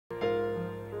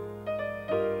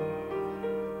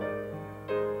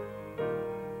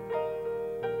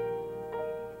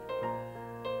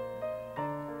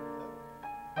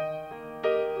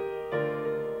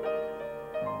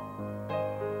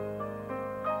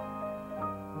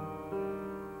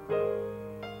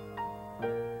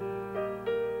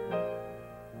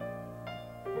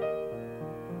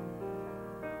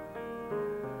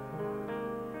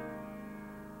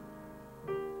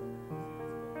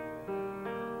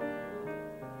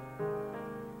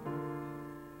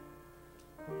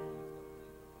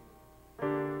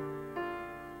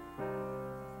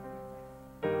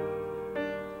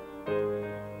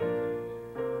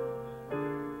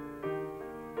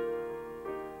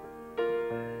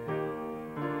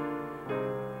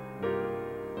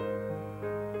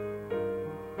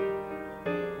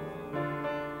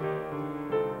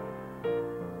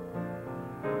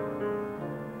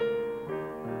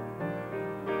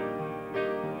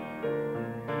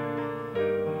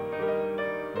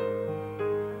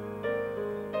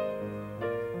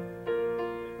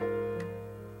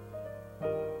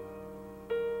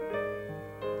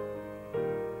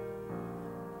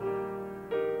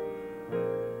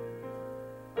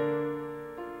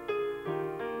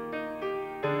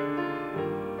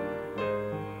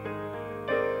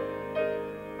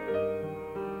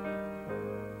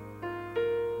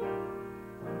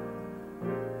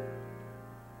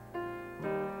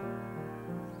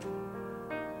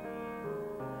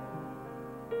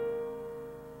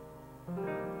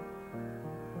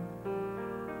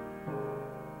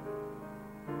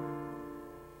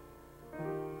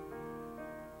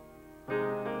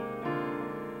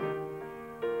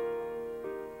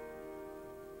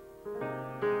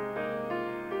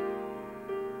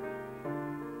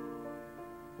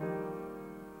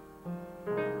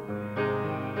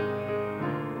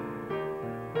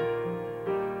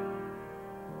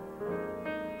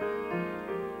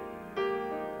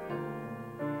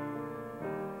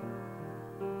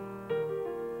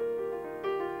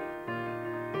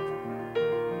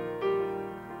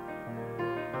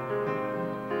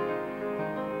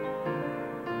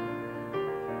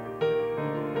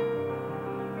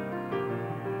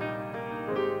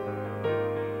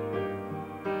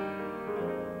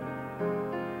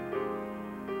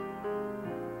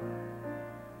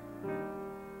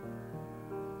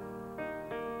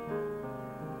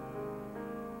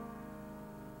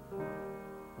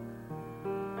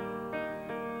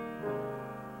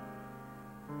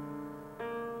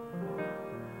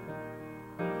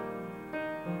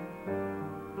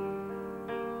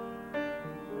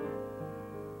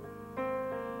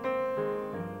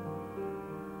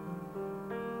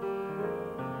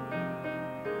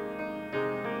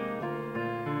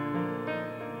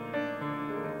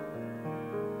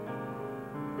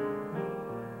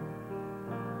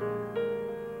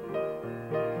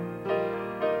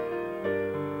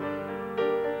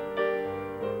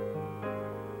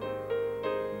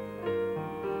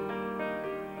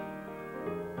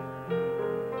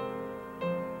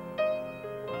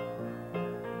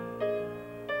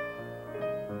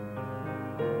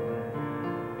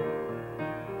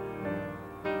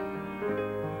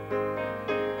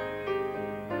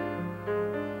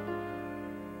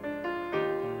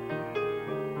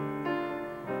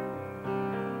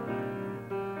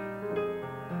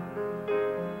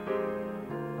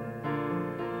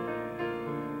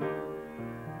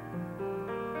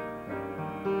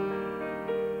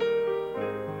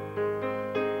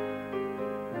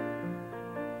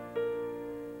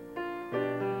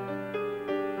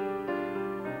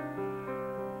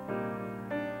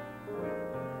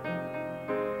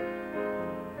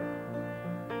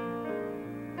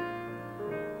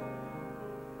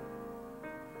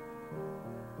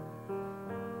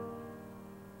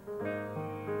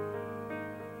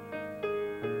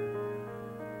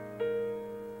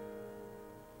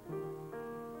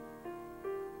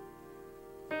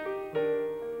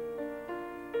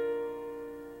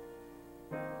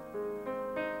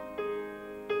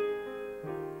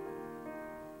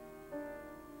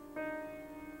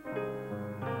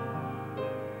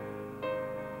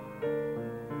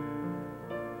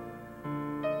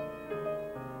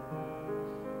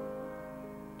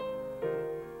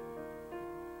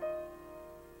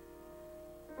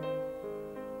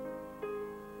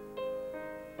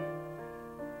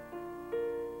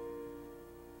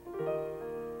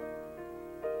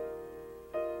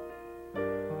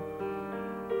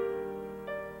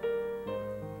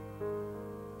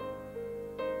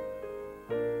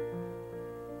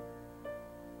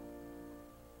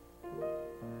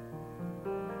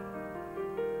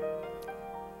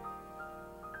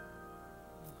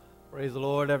Praise the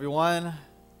Lord, everyone. I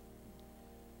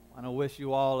want to wish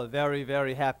you all a very,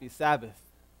 very happy Sabbath.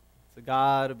 To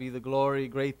God be the glory,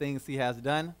 great things He has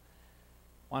done.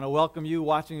 I want to welcome you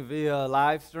watching via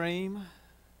live stream.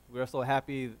 We're so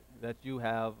happy that you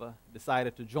have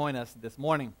decided to join us this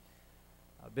morning.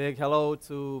 A big hello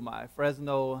to my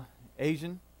Fresno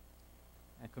Asian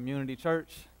and Community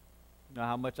Church. You know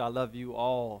how much I love you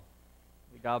all.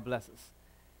 May God bless us.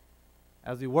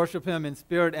 As we worship Him in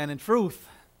spirit and in truth,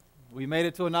 we made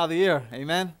it to another year.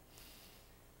 Amen.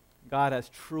 God has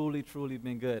truly, truly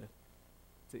been good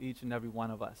to each and every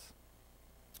one of us.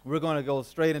 We're going to go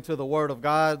straight into the Word of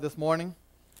God this morning.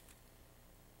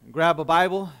 Grab a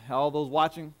Bible, all those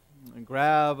watching, and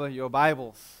grab your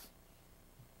Bibles.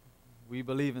 We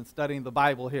believe in studying the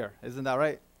Bible here. Isn't that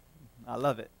right? I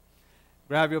love it.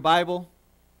 Grab your Bible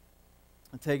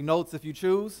and take notes if you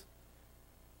choose.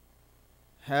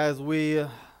 As we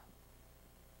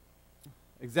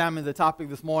examine the topic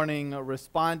this morning,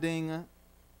 responding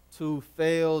to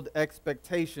failed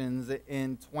expectations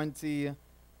in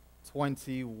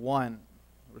 2021.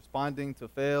 Responding to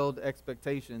failed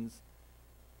expectations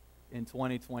in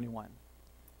 2021.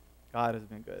 God has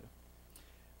been good.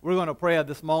 We're going to pray at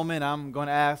this moment. I'm going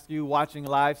to ask you watching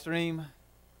live stream,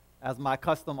 as my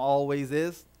custom always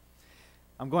is.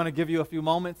 I'm going to give you a few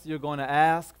moments. You're going to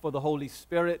ask for the Holy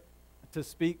Spirit to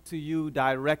speak to you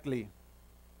directly.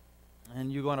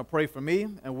 And you're going to pray for me,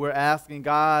 and we're asking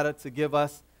God to give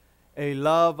us a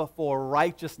love for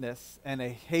righteousness and a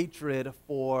hatred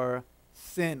for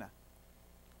sin.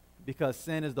 Because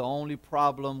sin is the only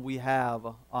problem we have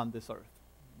on this earth.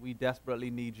 We desperately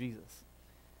need Jesus.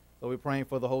 So we're praying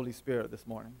for the Holy Spirit this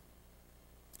morning.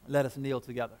 Let us kneel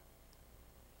together.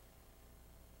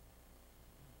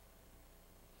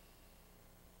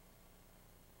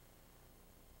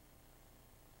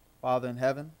 Father in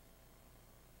heaven,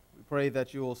 we pray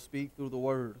that you will speak through the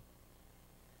Word.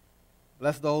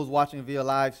 Bless those watching via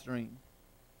live stream.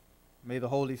 May the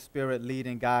Holy Spirit lead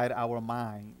and guide our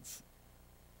minds.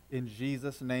 In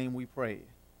Jesus' name we pray.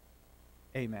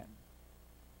 Amen.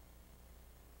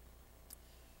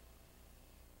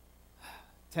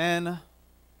 10,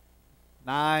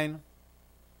 9,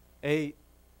 8,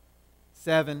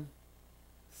 7,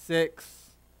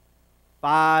 6,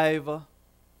 5,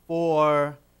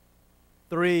 4,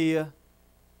 3,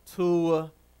 2,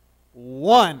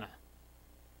 1.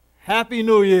 Happy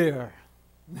New Year.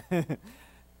 Isn't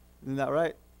that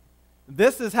right?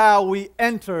 This is how we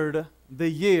entered the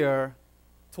year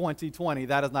 2020.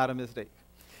 That is not a mistake.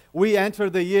 We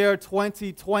entered the year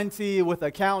 2020 with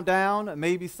a countdown.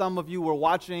 Maybe some of you were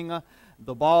watching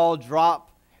the ball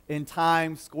drop in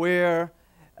Times Square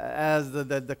as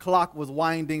the clock was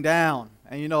winding down.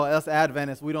 And you know, us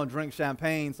Adventists, we don't drink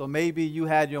champagne, so maybe you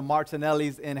had your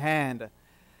Martinellis in hand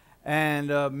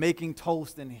and making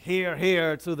toast and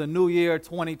here to the new year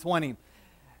 2020.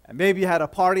 And maybe you had a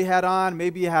party hat on,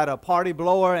 maybe you had a party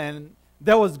blower, and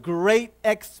there was great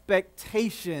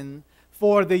expectation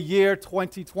for the year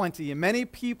 2020. And many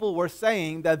people were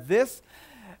saying that this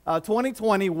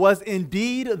 2020 was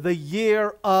indeed the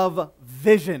year of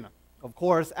vision. Of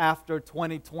course, after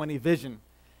 2020 vision.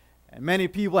 And many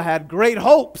people had great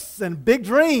hopes and big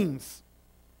dreams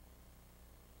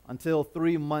until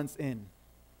 3 months in.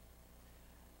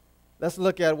 Let's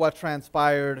look at what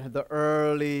transpired the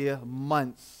early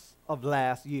months of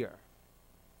last year.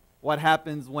 What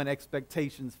happens when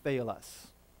expectations fail us?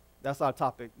 That's our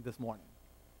topic this morning.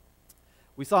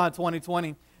 We saw in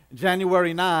 2020,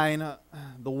 January 9,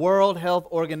 the World Health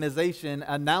Organization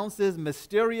announces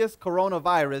mysterious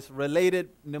coronavirus-related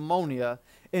pneumonia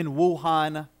in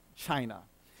Wuhan, China.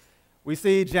 We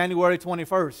see January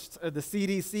 21st, the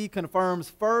CDC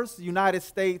confirms first United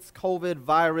States COVID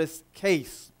virus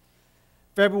case.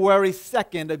 February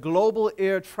 2nd, global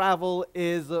air travel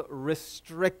is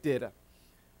restricted.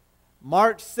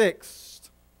 March 6th,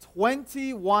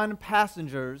 21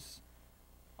 passengers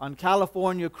on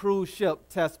California cruise ship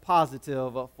test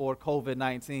positive for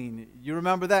COVID-19. You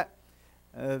remember that?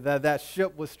 That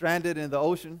ship was stranded in the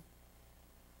ocean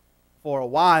for a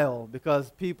while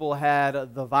because people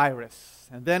had the virus.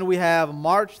 And then we have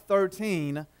March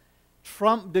 13,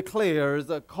 Trump declares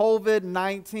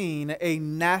COVID-19 a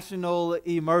national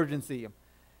emergency.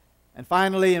 And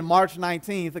finally, in March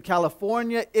 19th,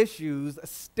 California issues a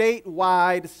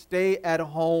statewide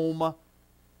stay-at-home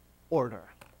order.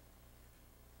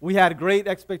 We had great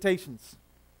expectations,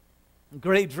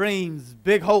 great dreams,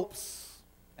 big hopes,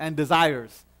 and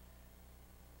desires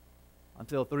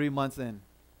until 3 months in.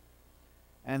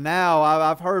 And now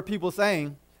I've heard people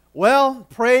saying, well,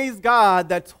 praise God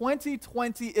that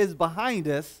 2020 is behind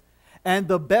us and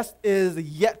the best is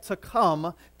yet to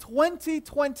come.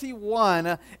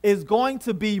 2021 is going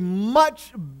to be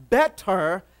much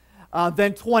better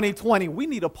than 2020. We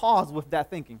need to pause with that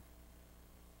thinking.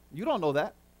 You don't know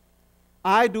that.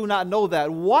 I do not know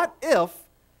that. What if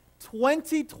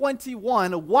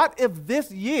 2021, what if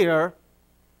this year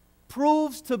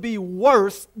proves to be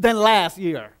worse than last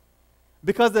year?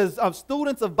 Because as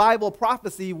students of Bible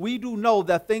prophecy, we do know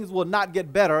that things will not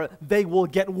get better, they will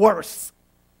get worse.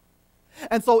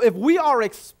 And so if we are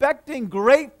expecting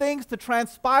great things to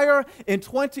transpire in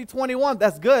 2021,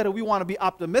 that's good. We want to be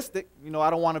optimistic. I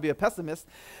don't want to be a pessimist.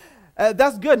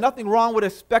 That's good. Nothing wrong with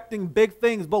expecting big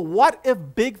things. But what if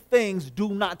big things do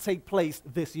not take place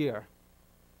this year?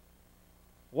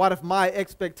 What if my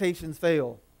expectations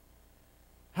fail?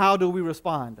 How do we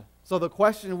respond? So the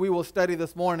question we will study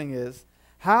this morning is,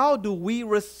 how do we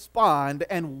respond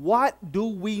and what do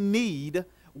we need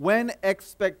when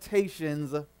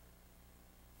expectations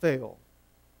fail?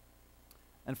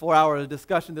 And for our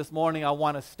discussion this morning, I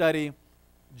want to study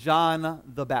John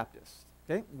the Baptist.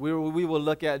 Okay? We will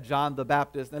look at John the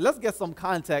Baptist. And let's get some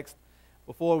context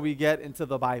before we get into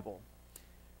the Bible.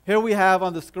 Here we have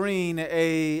on the screen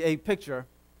a picture,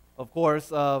 of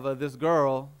course, of this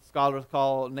girl. Scholars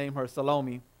name her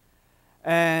Salome.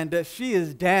 And she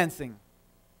is dancing.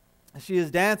 She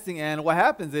is dancing, and what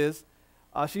happens is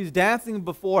she's dancing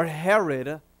before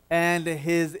Herod and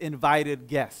his invited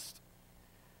guest.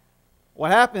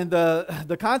 What happened,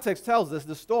 the context tells us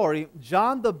the story.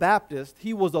 John the Baptist,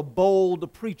 he was a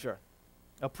bold preacher,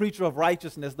 a preacher of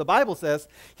righteousness. The Bible says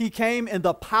he came in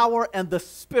the power and the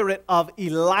spirit of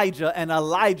Elijah, and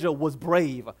Elijah was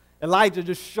brave. Elijah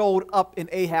just showed up in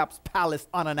Ahab's palace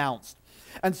unannounced.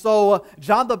 And so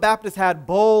John the Baptist had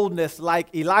boldness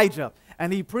like Elijah.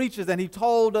 And he preaches and he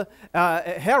told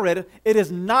Herod, it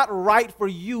is not right for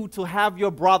you to have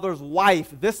your brother's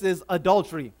wife. This is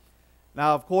adultery.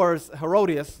 Now, of course,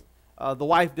 Herodias, the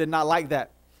wife, did not like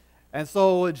that. And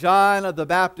so John the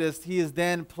Baptist, he is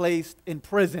then placed in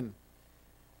prison.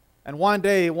 And one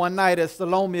night, as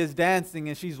Salome is dancing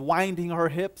and she's winding her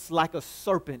hips like a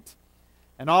serpent,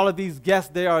 and all of these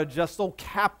guests, they are just so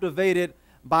captivated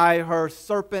by her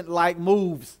serpent-like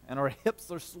moves, and her hips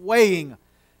are swaying.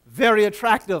 Very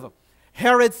attractive.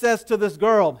 Herod says to this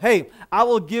girl, hey, I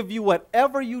will give you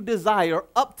whatever you desire,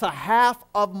 up to half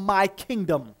of my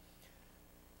kingdom.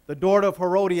 The daughter of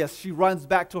Herodias, she runs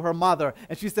back to her mother,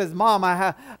 and she says, Mom,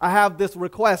 I have this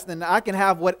request, and I can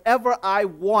have whatever I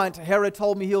want. Herod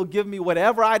told me he'll give me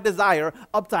whatever I desire,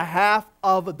 up to half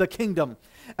of the kingdom.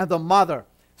 And the mother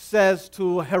says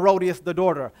to Herodias, the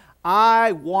daughter,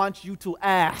 I want you to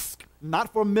ask,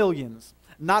 not for millions,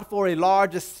 not for a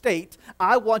large estate.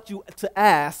 I want you to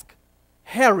ask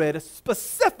Herod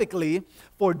specifically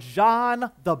for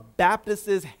John the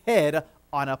Baptist's head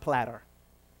on a platter.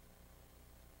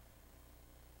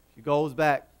 She goes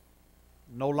back,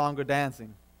 no longer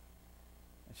dancing.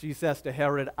 And she says to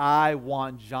Herod, I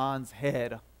want John's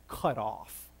head cut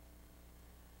off.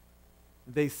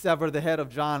 They sever the head of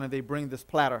John and they bring this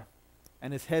platter,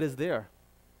 and his head is there.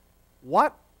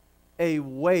 What a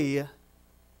way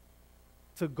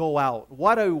to go out.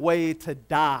 What a way to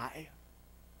die.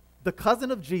 The cousin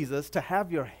of Jesus, to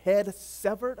have your head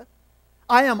severed?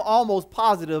 I am almost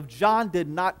positive John did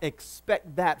not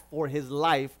expect that for his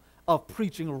life of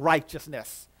preaching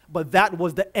righteousness. But that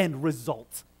was the end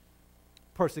result.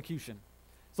 Persecution.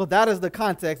 So that is the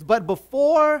context. But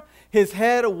before his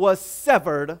head was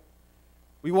severed,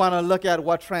 we want to look at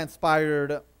what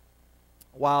transpired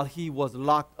while he was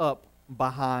locked up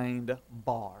behind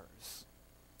bars.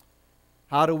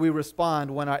 How do we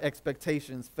respond when our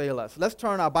expectations fail us? Let's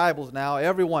turn our Bibles now.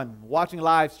 Everyone watching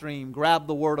live stream, grab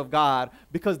the Word of God,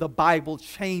 because the Bible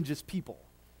changes people.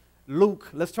 Luke,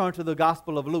 let's turn to the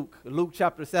Gospel of Luke. Luke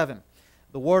chapter 7.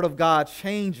 The Word of God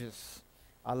changes.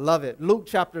 I love it. Luke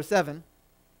chapter 7.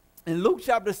 In Luke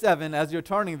chapter 7, as you're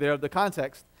turning there, the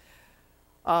context,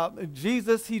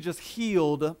 Jesus, he just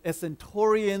healed a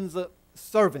centurion's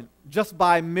servant just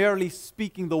by merely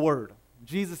speaking the word.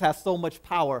 Jesus has so much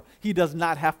power, he does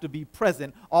not have to be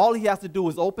present. All he has to do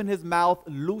is open his mouth,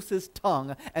 loose his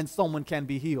tongue, and someone can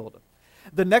be healed.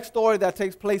 The next story that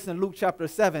takes place in Luke chapter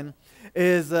 7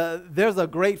 is there's a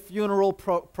great funeral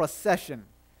procession.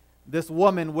 This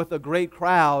woman with a great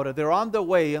crowd, they're on their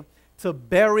way to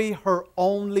bury her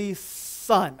only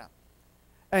son.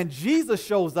 And Jesus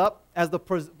shows up as the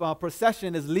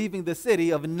procession is leaving the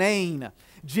city of Nain.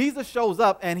 Jesus shows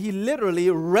up and he literally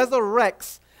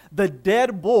resurrects the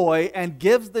dead boy and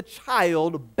gives the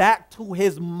child back to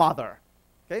his mother.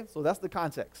 Okay, so that's the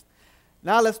context.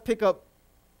 Now let's pick up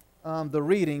the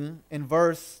reading in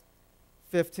verse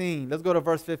 15. Let's go to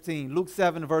verse 15. Luke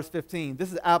 7, verse 15.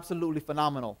 This is absolutely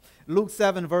phenomenal. Luke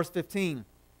 7, verse 15.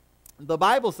 The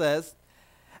Bible says,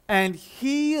 "And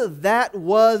he that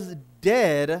was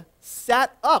dead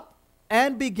sat up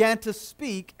and began to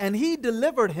speak, and he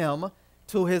delivered him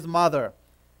to his mother.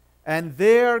 And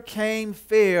there came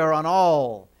fear on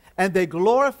all, and they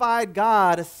glorified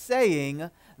God, saying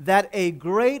that a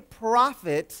great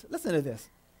prophet," listen to this,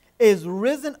 "is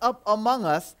risen up among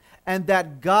us, and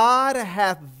that God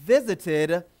hath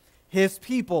visited his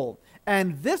people.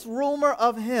 And this rumor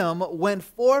of him went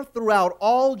forth throughout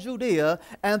all Judea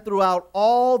and throughout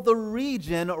all the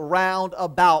region round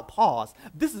about." Pause.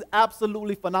 This is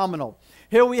absolutely phenomenal.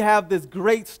 Here we have this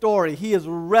great story. He is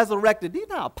resurrected. Do you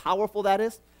know how powerful that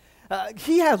is?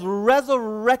 He has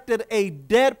resurrected a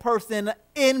dead person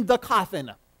in the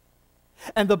coffin.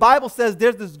 And the Bible says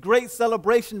there's this great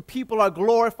celebration. People are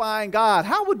glorifying God.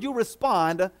 How would you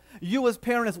respond, you as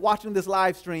parents watching this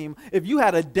live stream, if you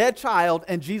had a dead child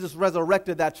and Jesus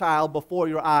resurrected that child before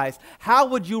your eyes? How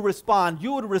would you respond?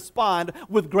 You would respond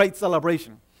with great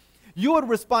celebration. You would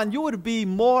respond, you would be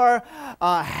more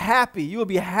happy. You would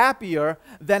be happier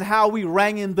than how we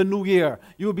rang in the new year.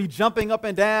 You would be jumping up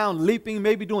and down, leaping,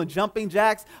 maybe doing jumping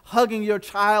jacks, hugging your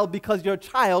child because your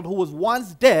child who was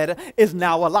once dead is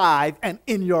now alive and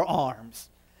in your arms.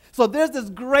 So there's this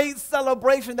great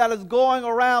celebration that is going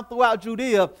around throughout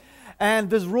Judea. And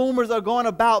these rumors are going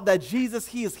about that Jesus,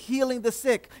 he is healing the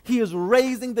sick. He is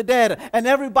raising the dead. And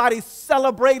everybody's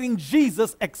celebrating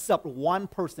Jesus except one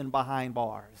person behind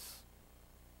bars.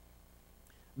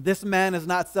 This man is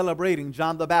not celebrating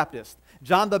John the Baptist.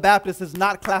 John the Baptist is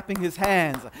not clapping his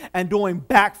hands and doing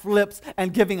backflips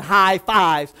and giving high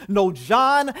fives. No,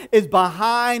 John is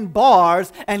behind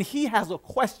bars, and he has a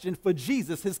question for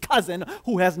Jesus, his cousin,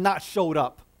 who has not showed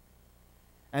up.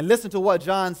 And listen to what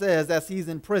John says as he's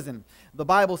in prison. The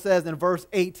Bible says in verse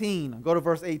 18, go to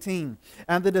verse 18,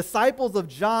 "And the disciples of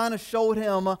John showed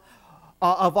him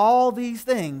of all these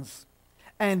things.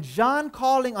 And John,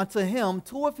 calling unto him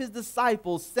 2 of his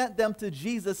disciples, sent them to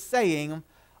Jesus, saying,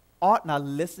 now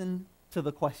listen to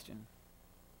the question.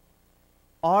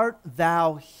 Art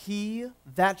thou he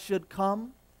that should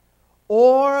come,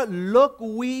 or look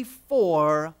we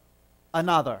for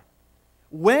another?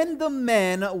 When the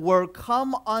men were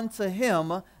come unto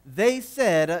him, they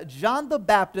said, John the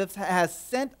Baptist has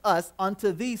sent us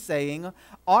unto thee, saying,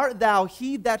 Art thou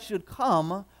he that should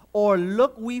come, or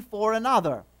look we for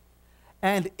another?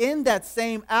 And in that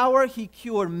same hour he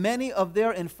cured many of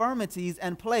their infirmities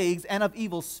and plagues and of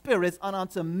evil spirits, and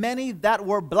unto many that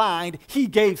were blind he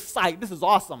gave sight." This is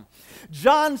awesome.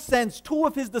 John sends 2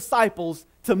 of his disciples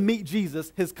to meet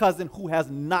Jesus, his cousin who has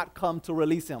not come to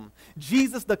release him.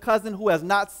 Jesus, the cousin who has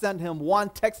not sent him one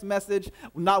text message,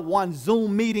 not one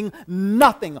Zoom meeting,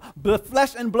 nothing. But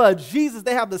flesh and blood. Jesus,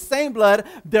 they have the same blood,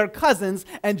 they're cousins,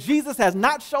 and Jesus has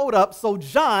not showed up. So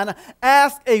John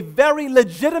asked a very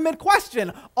legitimate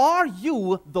question. Are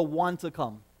you the one to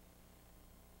come?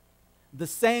 The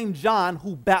same John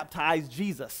who baptized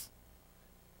Jesus.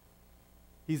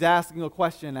 He's asking a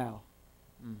question now.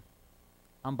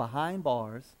 I'm behind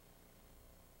bars.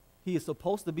 He is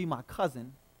supposed to be my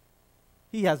cousin.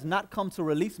 He has not come to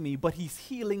release me, but he's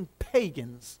healing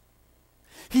pagans.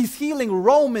 He's healing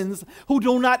Romans who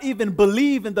do not even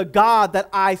believe in the God that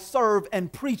I serve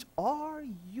and preach. Are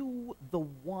you the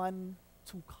one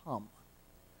to come?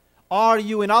 Are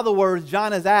you, in other words,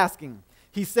 John is asking.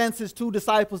 He sends his 2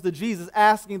 disciples to Jesus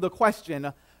asking the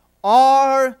question,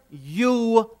 are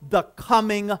you the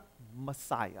coming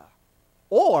Messiah?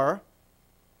 Or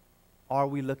are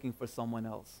we looking for someone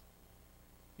else?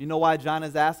 You know why John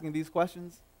is asking these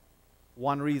questions?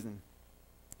 One reason.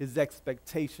 His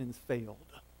expectations failed.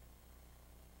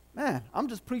 Man, I'm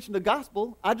just preaching the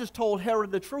gospel. I just told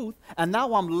Herod the truth, and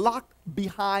now I'm locked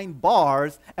behind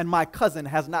bars, and my cousin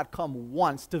has not come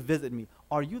once to visit me.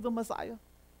 Are you the Messiah?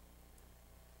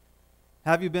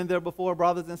 Have you been there before,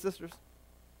 brothers and sisters?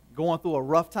 Going through a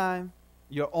rough time?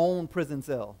 Your own prison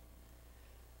cell.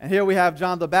 And here we have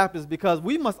John the Baptist, because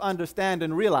we must understand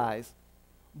and realize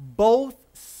both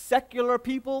secular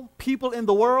people, people in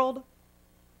the world,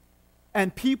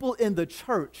 and people in the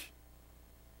church,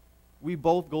 we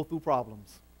both go through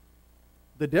problems.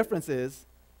 The difference is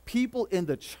people in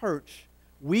the church,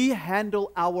 we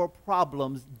handle our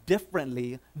problems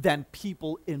differently than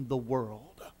people in the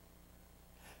world.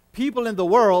 People in the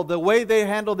world, the way they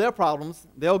handle their problems,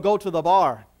 they'll go to the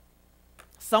bar.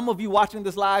 Some of you watching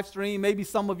this live stream, maybe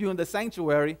some of you in the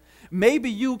sanctuary, maybe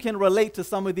you can relate to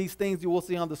some of these things you will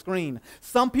see on the screen.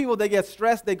 Some people, they get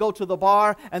stressed, they go to the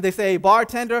bar, and they say, hey,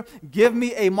 bartender, give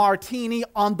me a martini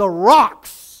on the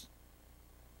rocks.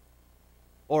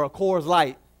 or a Coors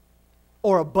Light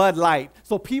or a Bud Light.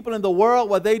 So people in the world,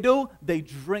 what they do, they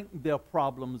drink their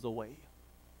problems away.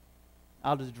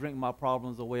 I'll just drink my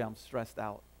problems away. I'm stressed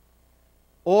out.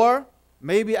 Or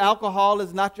maybe alcohol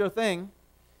is not your thing.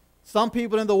 Some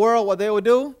people in the world, what they would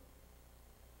do,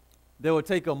 they would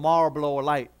take a Marlboro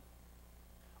Light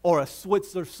or a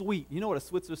Switzer Sweet. You know what a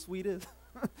Switzer Sweet is?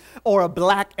 Or a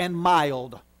Black and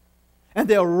Mild. And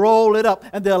they'll roll it up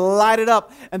and they'll light it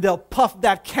up and they'll puff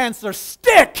that cancer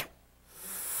stick.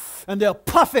 And they'll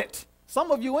puff it.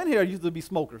 Some of you in here used to be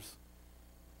smokers.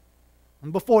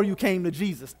 And before you came to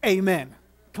Jesus. Amen.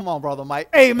 Come on, Brother Mike.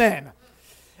 Amen.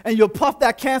 And you'll puff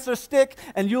that cancer stick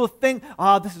and you'll think,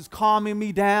 this is calming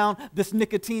me down. This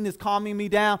nicotine is calming me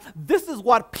down. This is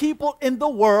what people in the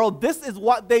world, this is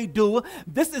what they do.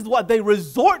 This is what they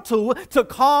resort to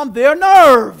calm their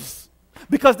nerves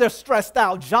because they're stressed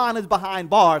out. John is behind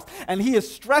bars and he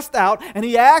is stressed out and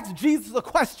he asks Jesus a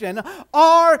question,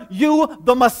 are you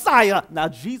the Messiah? Now,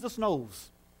 Jesus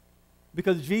knows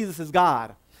because Jesus is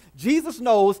God. Jesus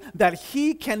knows that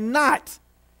he cannot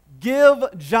give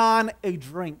John a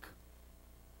drink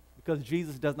because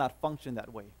Jesus does not function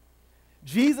that way.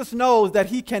 Jesus knows that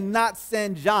he cannot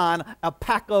send John a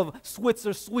pack of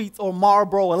Switzer Sweets or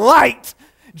Marlboro Light.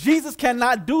 Jesus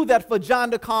cannot do that for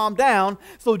John to calm down.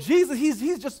 So Jesus,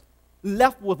 he's just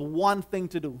left with one thing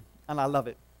to do, and I love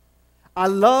it. I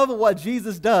love what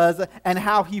Jesus does and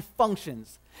how he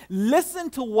functions. Listen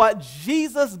to what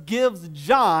Jesus gives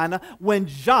John when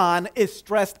John is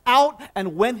stressed out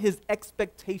and when his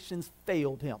expectations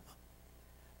failed him.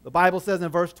 The Bible says in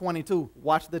verse 22,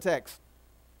 watch the text.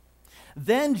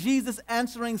 Then Jesus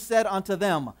answering said unto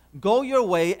them, go your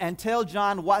way and tell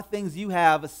John what things you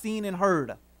have seen and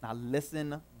heard. Now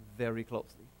listen very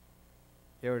closely.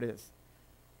 Here it is.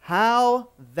 How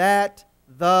that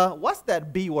what's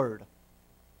that B word?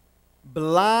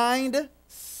 Blind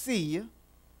see,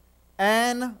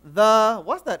 and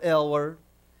what's that L word?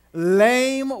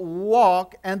 Lame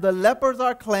walk, and the lepers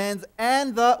are cleansed,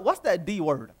 and what's that D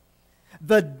word?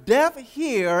 The deaf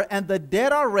hear, and the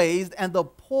dead are raised, and the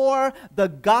poor, the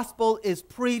gospel is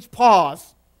preached.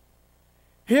 Pause.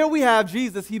 Here we have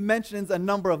Jesus. He mentions a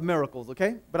number of miracles,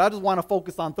 okay? But I just want to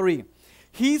focus on three.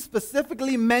 He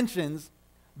specifically mentions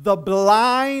the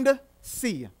blind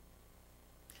see,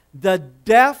 the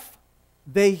deaf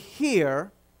they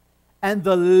hear, and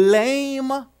the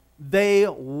lame they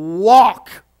walk.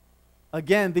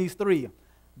 Again, these three.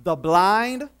 The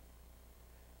blind,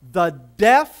 the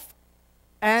deaf,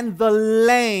 and the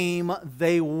lame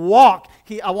they walk.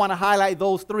 I want to highlight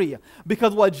those three.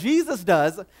 Because what Jesus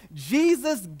does,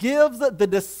 Jesus gives the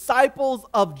disciples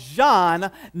of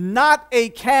John not a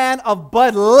can of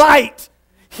Bud Light.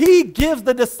 He gives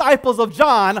the disciples of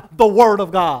John the Word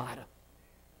of God.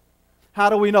 How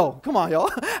do we know? Come on,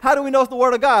 y'all. How do we know it's the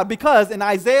Word of God? Because in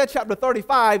Isaiah chapter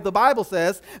 35, the Bible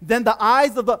says, then the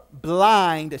eyes of the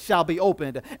blind shall be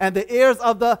opened, and the ears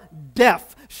of the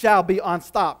deaf shall be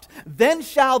unstopped. Then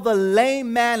shall the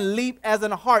lame man leap as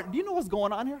an hart. Do you know what's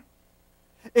going on here?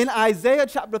 In Isaiah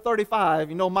chapter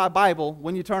 35, you know my Bible,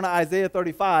 when you turn to Isaiah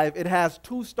 35, it has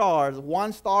two stars,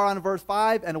 one star on verse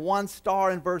 5 and one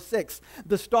star in verse 6.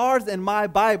 The stars in my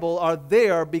Bible are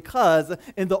there because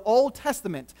in the Old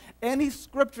Testament, any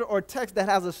scripture or text that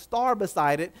has a star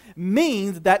beside it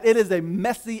means that it is a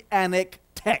messianic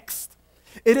text.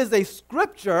 It is a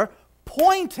scripture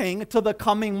pointing to the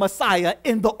coming Messiah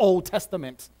in the Old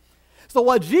Testament. So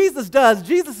what Jesus does,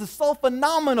 Jesus is so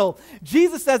phenomenal.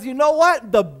 Jesus says, you know what?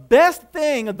 The best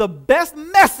thing, the best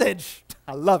message,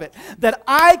 I love it, that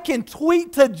I can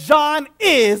tweet to John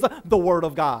is the Word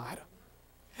of God.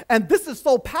 And this is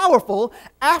so powerful.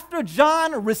 After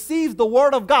John receives the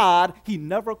Word of God, he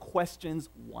never questions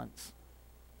once.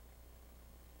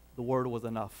 The Word was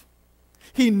enough.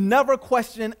 He never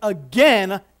questioned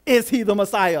again, is he the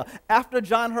Messiah? After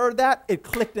John heard that, it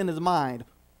clicked in his mind.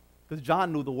 Because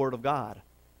John knew the Word of God.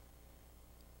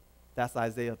 That's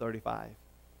Isaiah 35.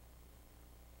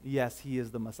 Yes, he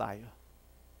is the Messiah.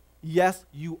 Yes,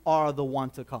 you are the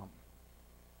one to come.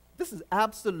 This is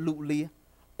absolutely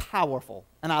powerful,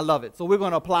 and I love it. So we're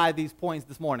going to apply these points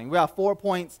this morning. We have 4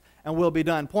 points, and we'll be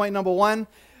done. Point number 1,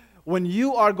 when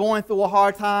you are going through a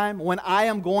hard time, when I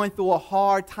am going through a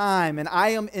hard time, and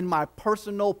I am in my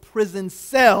personal prison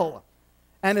cell,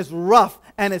 and it's rough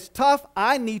and it's tough,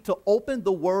 I need to open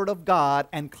the Word of God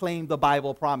and claim the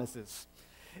Bible promises.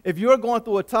 If you're going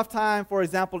through a tough time, for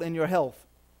example, in your health,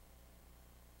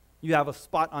 you have a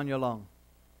spot on your lung.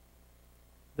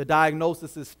 The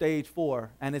diagnosis is stage 4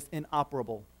 and it's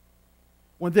inoperable.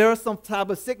 When there is some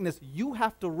type of sickness, you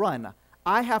have to run.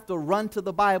 I have to run to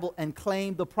the Bible and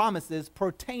claim the promises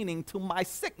pertaining to my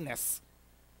sickness.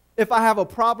 if I have a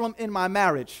problem in my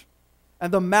marriage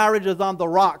and the marriage is on the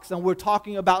rocks and we're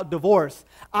talking about divorce,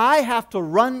 I have to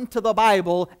run to the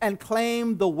Bible and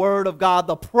claim the Word of God,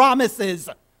 the promises.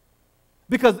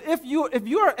 Because if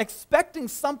you are expecting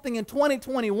something in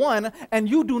 2021 and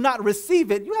you do not receive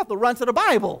it, you have to run to the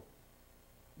Bible.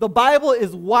 The Bible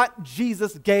is what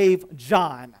Jesus gave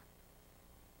John.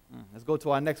 Let's go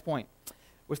to our next point.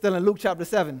 We're still in Luke chapter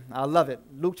 7. I love it.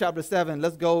 Luke chapter 7.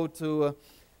 Let's go to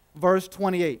verse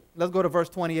 28. Let's go to verse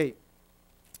 28.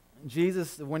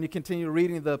 Jesus, when you continue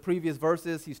reading the previous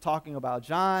verses, he's talking about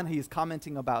John. He's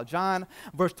commenting about John.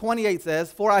 Verse 28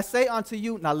 says, "For I say unto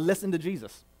you," now listen to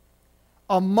Jesus,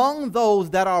 "among those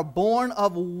that are born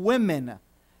of women,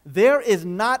 there is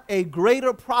not a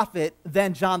greater prophet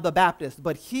than John the Baptist,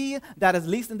 but he that is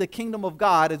least in the kingdom of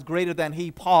God is greater than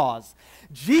he." Pause.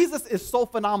 Jesus is so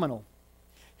phenomenal.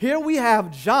 Here we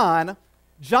have John.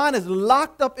 John is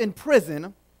locked up in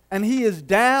prison, and he is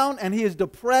down, and he is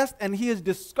depressed, and he is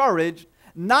discouraged,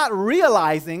 not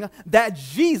realizing that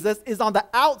Jesus is on the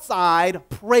outside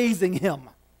praising him.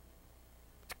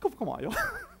 Come on, yo.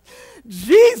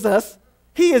 Jesus,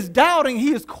 he is doubting,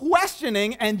 he is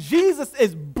questioning, and Jesus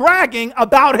is bragging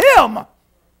about him.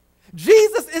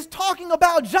 Jesus is talking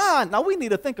about John. Now we need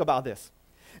to think about this.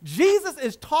 Jesus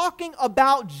is talking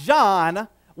about John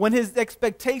when his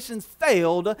expectations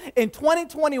failed. In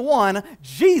 2021,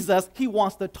 Jesus, he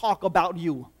wants to talk about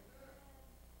you.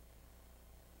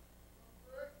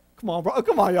 Come on, bro.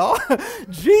 Come on, y'all.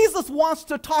 Jesus wants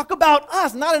to talk about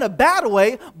us, not in a bad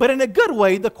way, but in a good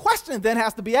way. The question then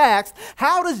has to be asked,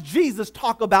 how does Jesus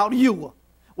talk about you?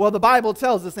 Well, the Bible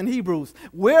tells us in Hebrews,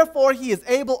 "Wherefore he is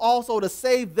able also to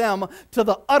save them to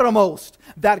the uttermost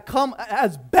that come,"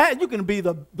 as bad, you can be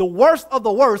the worst of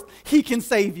the worst, he can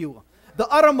save you. "The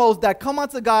uttermost that come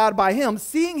unto God by him,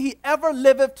 seeing he ever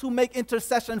liveth to make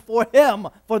intercession for him,"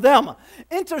 for them.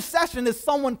 Intercession is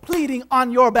someone pleading on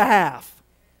your behalf.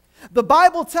 The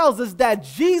Bible tells us that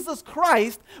Jesus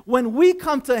Christ, when we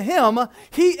come to him,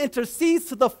 he intercedes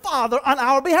to the Father on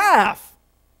our behalf.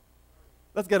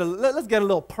 Let's get a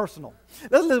little personal.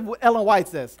 Listen to what Ellen White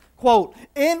says, quote,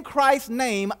 "In Christ's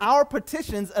name, our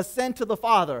petitions ascend to the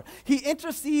Father. He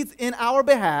intercedes in our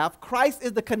behalf. Christ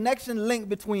is the connection link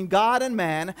between God and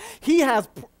man. He has,"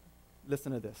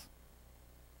 listen to this.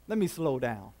 Let me slow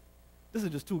down. This is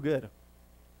just too good.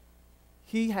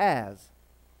 "He has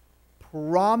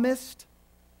promised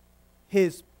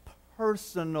his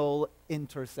personal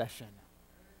intercession."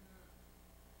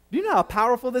 Do you know how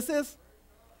powerful this is?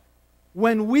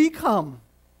 When we come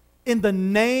in the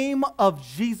name of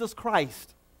Jesus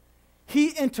Christ, he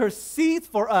intercedes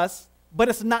for us, but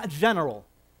it's not general.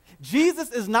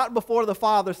 Jesus is not before the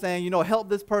Father saying, help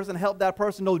this person, help that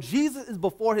person. No, Jesus is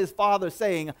before his Father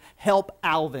saying, help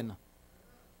Alvin,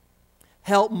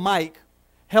 help Mike,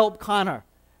 help Connor,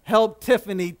 help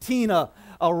Tiffany, Tina,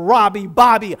 Robbie,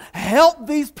 Bobby. Help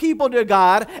these people, dear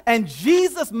God. And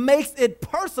Jesus makes it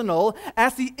personal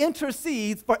as he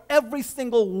intercedes for every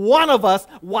single one of us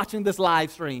watching this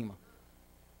live stream.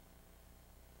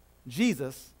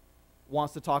 Jesus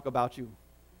wants to talk about you.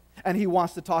 And he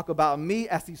wants to talk about me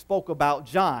as he spoke about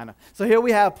John. So here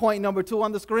we have point number 2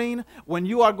 on the screen. When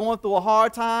you are going through a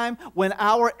hard time, when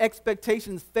our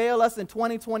expectations fail us in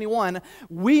 2021,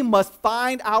 we must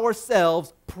find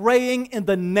ourselves praying in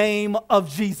the name of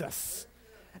Jesus.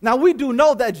 Now, we do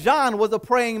know that John was a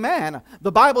praying man.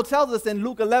 The Bible tells us in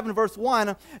Luke 11, verse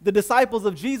 1, the disciples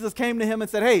of Jesus came to him and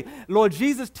said, "Hey, Lord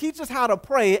Jesus, teach us how to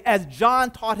pray as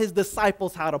John taught his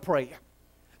disciples how to pray."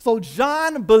 So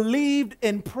John believed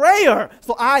in prayer.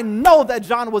 So I know that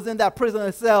John was in that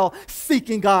prison cell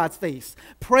seeking God's face,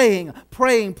 praying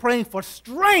for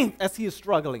strength as he is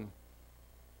struggling.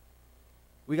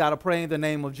 We got to pray in the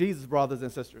name of Jesus, brothers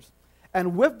and sisters.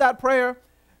 And with that prayer,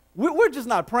 we're just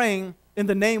not praying in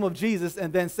the name of Jesus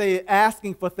and then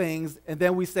asking for things, and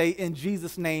then we say, "In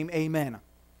Jesus' name, amen."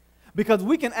 Because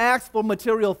we can ask for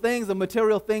material things, and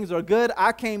material things are good.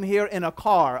 I came here in a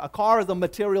car. A car is a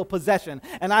material possession,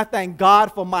 and I thank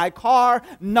God for my car.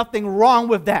 Nothing wrong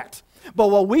with that. But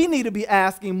what we need to be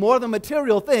asking more than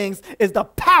material things is the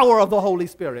power of the Holy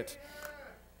Spirit.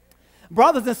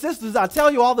 Brothers and sisters, I tell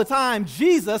you all the time,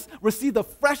 Jesus received the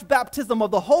fresh baptism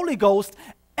of the Holy Ghost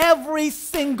every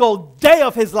single day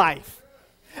of his life.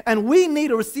 And we need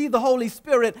to receive the Holy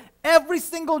Spirit every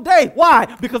single day. Why?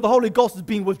 Because the Holy Ghost is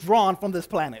being withdrawn from this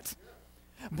planet.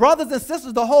 Brothers and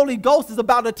sisters, the Holy Ghost is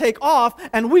about to take off,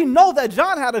 and we know that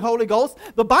John had the Holy Ghost.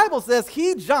 The Bible says,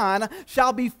 "He, John,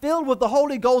 shall be filled with the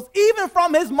Holy Ghost even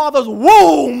from his mother's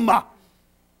womb."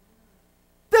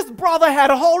 This brother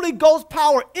had Holy Ghost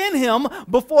power in him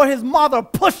before his mother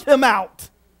pushed him out.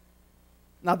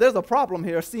 Now, there's a problem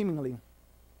here, seemingly.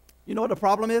 You know what the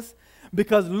problem is?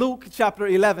 Because Luke chapter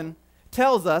 11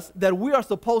 tells us that we are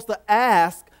supposed to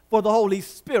ask for the Holy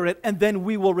Spirit, and then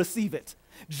we will receive it.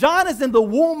 John is in the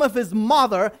womb of his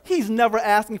mother. He's never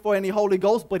asking for any Holy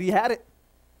Ghost, but he had it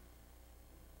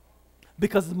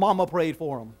because his mama prayed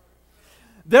for him.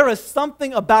 There is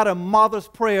something about a mother's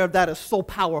prayer that is so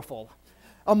powerful.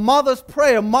 A mother's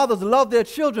prayer, mothers love their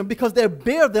children because they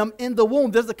bear them in the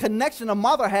womb. There's a connection a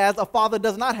mother has, a father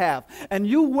does not have. And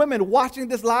you women watching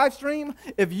this live stream,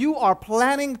 if you are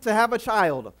planning to have a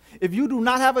child, if you do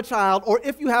not have a child, or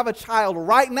if you have a child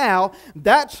right now,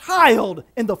 that child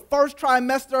in the first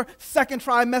trimester, second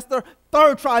trimester,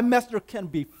 third trimester can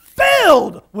be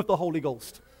filled with the Holy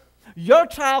Ghost. Your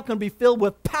child can be filled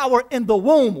with power in the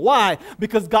womb. Why?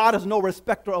 Because God is no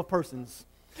respecter of persons.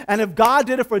 And if God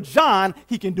did it for John,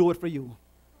 he can do it for you.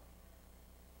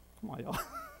 Come on, y'all.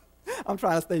 I'm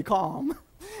trying to stay calm.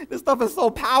 This stuff is so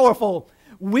powerful.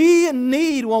 We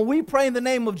need, when we pray in the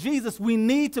name of Jesus, we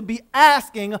need to be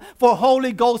asking for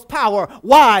Holy Ghost power.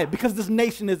 Why? Because this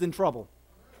nation is in trouble.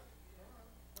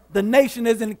 The nation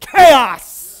is in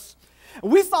chaos.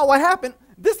 We saw what happened.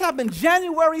 This happened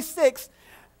January 6th.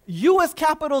 U.S.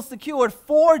 Capitol secured,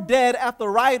 4 dead after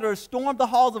rioters stormed the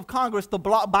halls of Congress to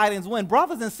block Biden's win.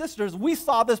 Brothers and sisters, we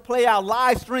saw this play out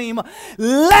live stream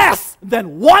less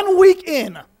than 1 week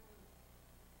in.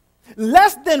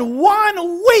 Less than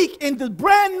 1 week in the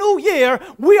brand new year,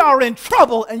 we are in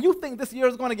trouble. And you think this year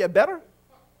is going to get better?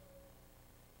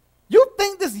 You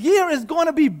think this year is going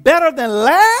to be better than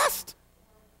last?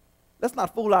 Let's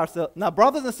not fool ourselves. Now,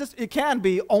 brothers and sisters, it can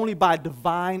be only by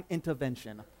divine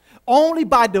intervention. Only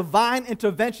by divine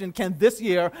intervention can this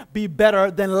year be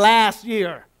better than last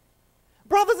year.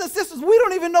 Brothers and sisters, we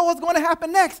don't even know what's going to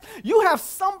happen next. You have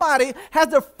somebody has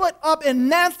their foot up in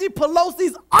Nancy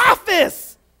Pelosi's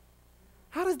office.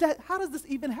 How does this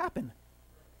even happen?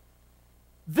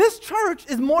 This church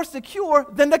is more secure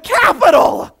than the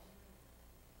Capitol.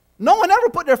 No one ever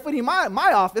put their foot in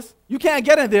my office. You can't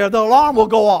get in there. The alarm will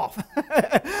go off.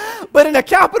 But in the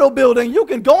Capitol building, you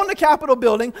can go in the Capitol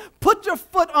building, put your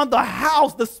foot on the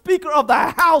House, the Speaker of the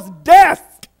House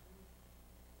desk,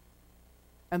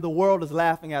 and the world is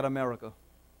laughing at America.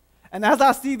 And as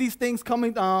I see these things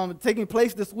taking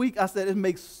place this week, I said it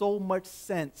makes so much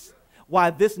sense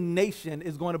why this nation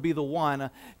is going to be the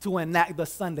one to enact the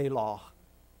Sunday law.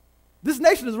 This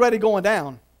nation is already going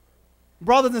down.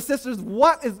 Brothers and sisters,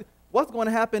 what's going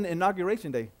to happen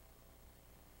Inauguration Day?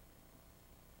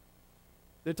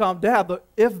 They're talking,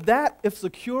 if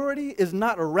security is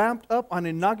not ramped up on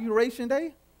Inauguration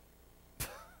Day,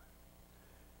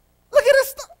 look at this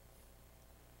stuff.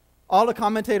 All the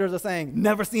commentators are saying,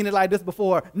 never seen it like this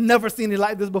before, never seen it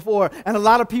like this before. And a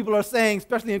lot of people are saying,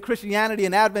 especially in Christianity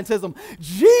and Adventism,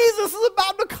 Jesus is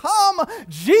about to come.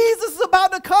 Jesus is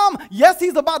about to come. Yes,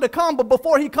 he's about to come, but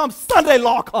before he comes, Sunday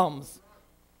law comes.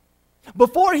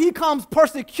 Before he comes,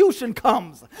 persecution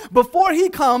comes. Before he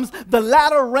comes, the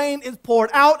latter rain is poured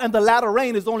out, and the latter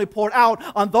rain is only poured out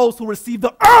on those who receive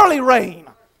the early rain.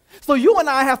 So you and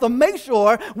I have to make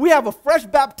sure we have a fresh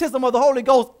baptism of the Holy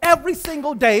Ghost every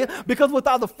single day, because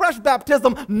without the fresh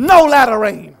baptism, no latter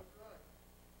rain.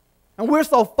 And we're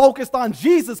so focused on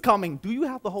Jesus coming. Do you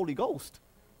have the Holy Ghost?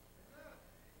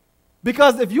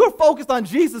 Because if you're focused on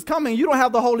Jesus coming, you don't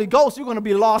have the Holy Ghost, you're going to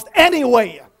be lost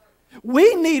anyway.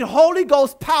 We need Holy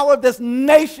Ghost power. This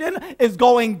nation is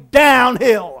going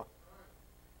downhill.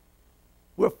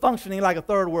 We're functioning like a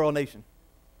third world nation.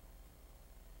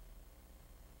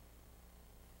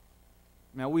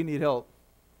 Man, we need help.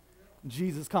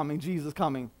 Jesus coming, Jesus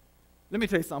coming. Let me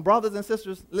tell you something, brothers and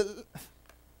sisters.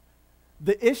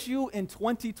 The issue in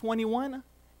 2021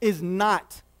 is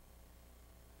not,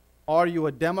 are you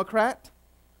a Democrat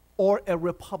or a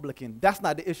Republican? That's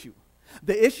not the issue.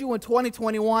 The issue in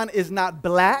 2021 is not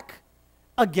black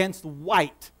against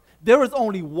white. There is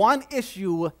only one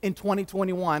issue in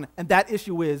 2021, and that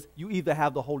issue is you either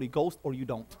have the Holy Ghost or you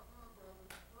don't.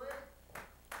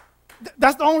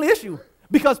 That's the only issue.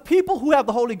 Because people who have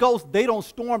the Holy Ghost, they don't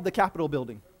storm the Capitol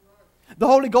building. The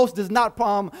Holy Ghost does not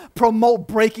promote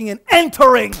breaking and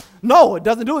entering. No, it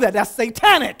doesn't do that. That's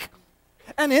satanic.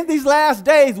 And in these last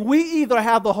days, we either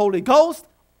have the Holy Ghost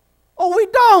or we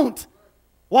don't.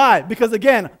 Why? Because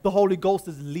again, the Holy Ghost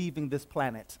is leaving this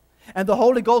planet. And the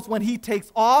Holy Ghost, when he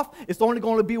takes off, it's only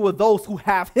going to be with those who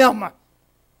have him.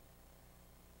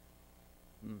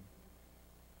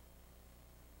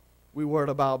 We worried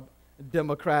about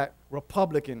Democrat,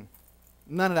 Republican.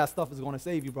 None of that stuff is going to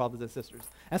save you, brothers and sisters.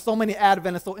 And so many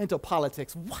Adventists are into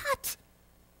politics. What?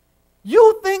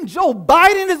 You think Joe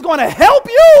Biden is going to help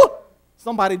you?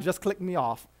 Somebody just clicked me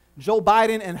off. Joe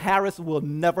Biden and Harris will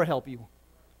never help you.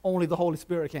 Only the Holy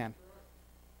Spirit can.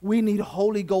 We need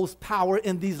Holy Ghost power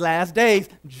in these last days.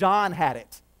 John had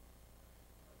it.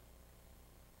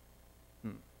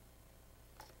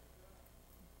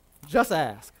 Just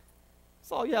ask.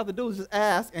 So all you have to do is just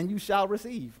ask and you shall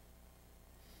receive.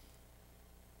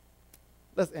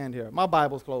 Let's end here. My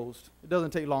Bible's closed. It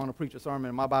doesn't take long to preach a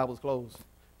sermon. My Bible's closed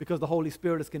because the Holy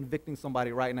Spirit is convicting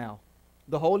somebody right now.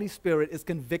 The Holy Spirit is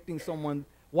convicting someone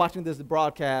watching this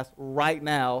broadcast right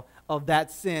now of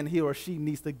that sin he or she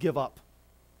needs to give up.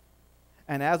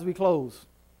 And as we close,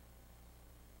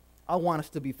 I want us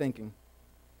to be thinking,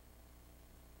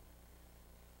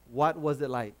 what was it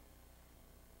like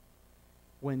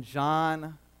when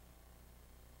John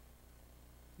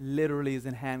literally is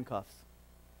in handcuffs?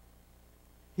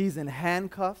 He's in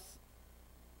handcuffs.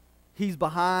 He's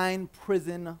behind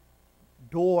prison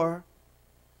door,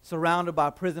 surrounded by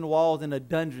prison walls in a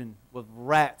dungeon with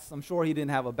rats. I'm sure he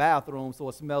didn't have a bathroom, so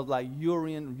it smells like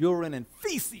urine and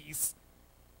feces.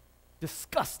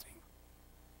 Disgusting.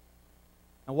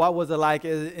 And what was it like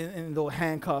in those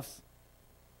handcuffs?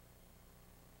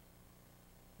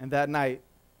 And that night,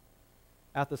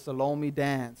 after Salome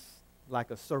danced like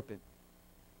a serpent,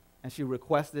 and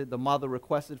the mother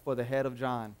requested for the head of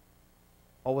John,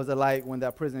 what was it like when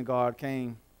that prison guard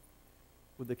came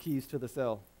with the keys to the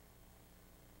cell?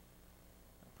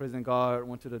 The prison guard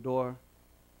went to the door,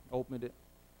 opened it,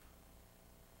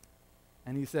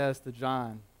 and he says to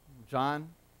John, John,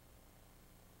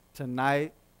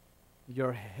 tonight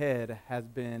your head has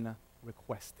been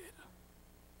requested.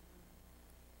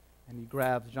 And he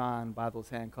grabs John by those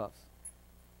handcuffs.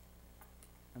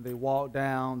 And they walk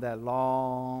down that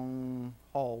long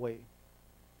hallway.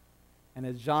 And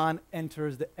as John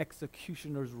enters the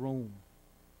executioner's room,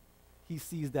 he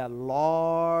sees that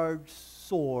large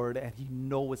sword and he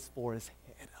knows it's for his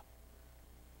head.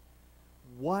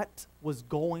 What was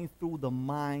going through the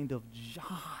mind of John?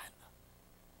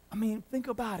 I mean, think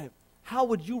about it. How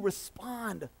would you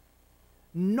respond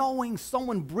knowing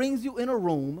someone brings you in a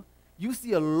room, you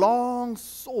see a long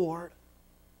sword,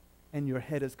 and your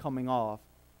head is coming off,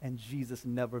 and Jesus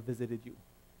never visited you?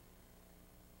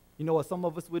 You know what some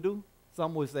of us would do?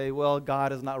 Some would say, well,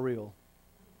 God is not real.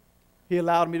 He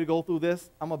allowed me to go through this.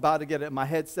 I'm about to get my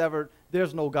head severed.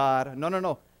 There's no God.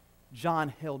 No.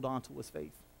 John held on to his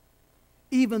faith.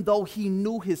 Even though he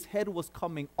knew his head was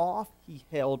coming off, he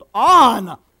held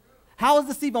on. How is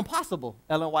this even possible?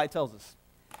 Ellen White tells us.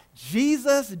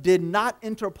 Jesus did not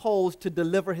interpose to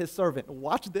deliver his servant.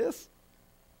 Watch this.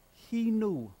 He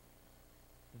knew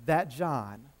that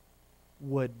John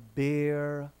would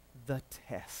bear the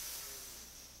test.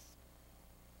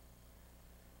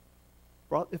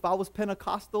 Bro, if I was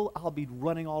Pentecostal, I'll be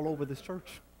running all over this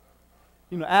church.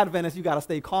 You know, Adventist, you got to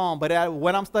stay calm. But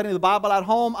when I'm studying the Bible at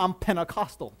home, I'm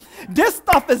Pentecostal. This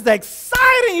stuff is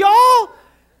exciting, y'all.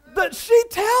 She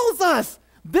tells us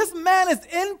this man is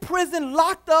in prison,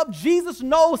 locked up. Jesus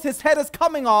knows his head is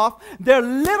coming off. They're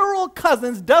literal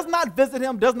cousins, does not visit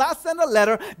him, does not send a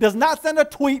letter, does not send a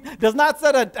tweet, does not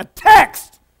send a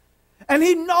text. And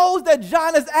he knows that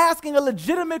John is asking a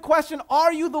legitimate question,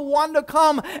 are you the one to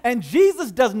come? And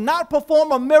Jesus does not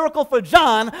perform a miracle for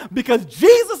John because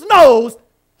Jesus knows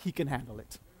he can handle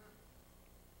it.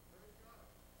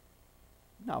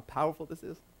 You know how powerful this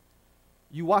is?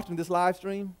 You watching this live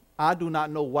stream, I do not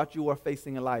know what you are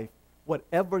facing in life.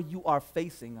 Whatever you are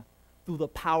facing, through the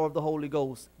power of the Holy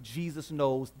Ghost, Jesus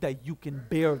knows that you can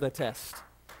bear the test.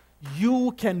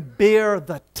 You can bear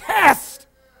the test.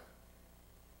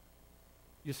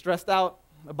 You're stressed out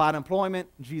about employment,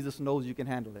 Jesus knows you can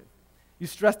handle it. You're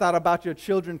stressed out about your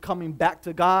children coming back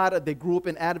to God, they grew up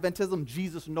in Adventism,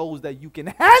 Jesus knows that you can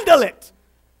handle it.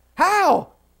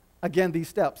 How? Again, these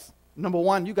steps. Number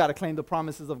one, you got to claim the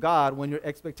promises of God when your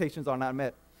expectations are not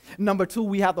met. Number two,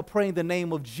 we have to pray in the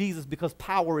name of Jesus because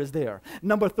power is there.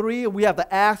 Number three, we have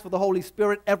to ask for the Holy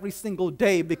Spirit every single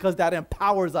day because that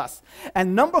empowers us.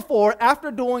 And number four, after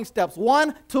doing steps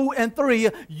 1, 2, and 3,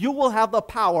 you will have the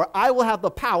power, I will have the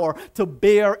power to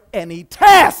bear any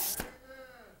test.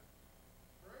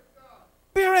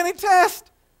 Bear any test.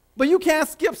 But you can't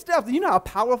skip steps. You know how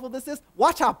powerful this is?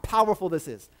 Watch how powerful this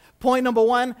is. Point number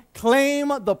 1,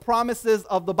 claim the promises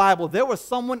of the Bible. There was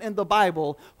someone in the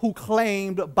Bible who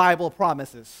claimed Bible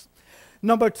promises.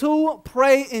 Number 2,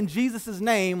 pray in Jesus'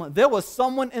 name. There was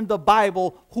someone in the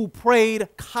Bible who prayed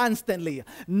constantly.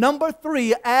 Number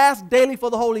 3, ask daily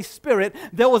for the Holy Spirit.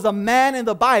 There was a man in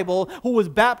the Bible who was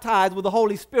baptized with the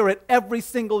Holy Spirit every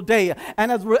single day.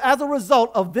 And as a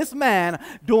result of this man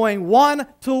doing 1,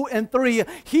 2, and 3,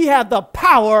 he had the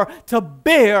power to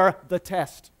bear the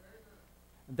test.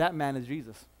 That man is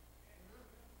Jesus.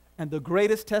 And the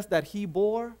greatest test that he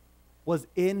bore was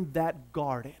in that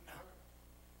garden.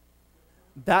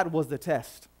 That was the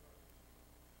test.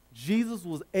 Jesus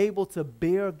was able to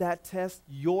bear that test,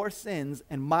 your sins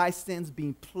and my sins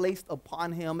being placed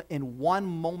upon him in one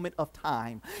moment of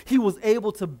time. He was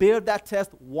able to bear that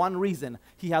test one reason.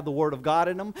 He had the Word of God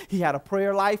in him. He had a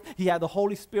prayer life. He had the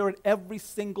Holy Spirit every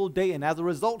single day. And as a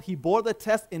result, he bore the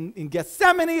test in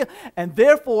Gethsemane. And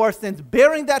therefore, since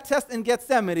bearing that test in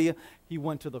Gethsemane, he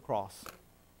went to the cross.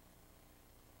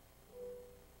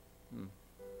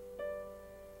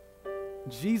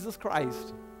 Jesus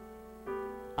Christ,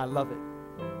 I love it.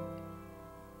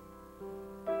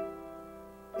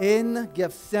 In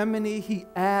Gethsemane, he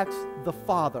asked the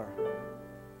Father,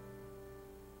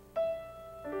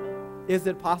 is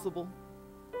it possible?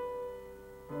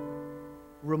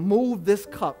 Remove this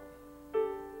cup.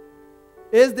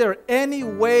 Is there any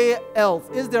way else?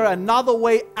 Is there another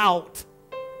way out?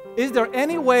 Is there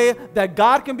any way that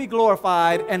God can be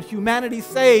glorified and humanity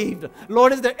saved?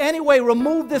 Lord, is there any way?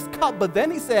 Remove this cup. But then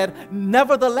he said,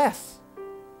 nevertheless.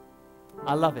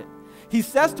 I love it. He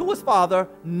says to his Father,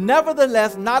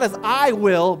 nevertheless, not as I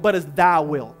will, but as thou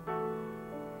wilt.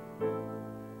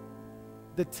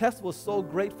 The test was so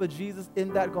great for Jesus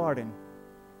in that garden.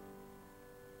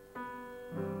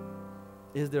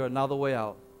 Is there another way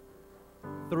out?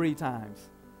 3 times.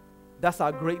 That's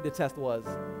how great the test was.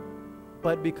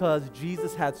 But because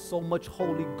Jesus had so much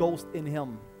Holy Ghost in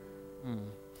him.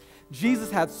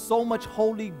 Jesus had so much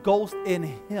Holy Ghost in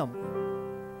him.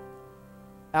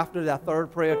 After that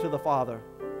third prayer to the Father,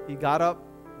 he got up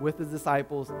with his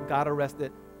disciples, got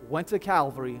arrested, went to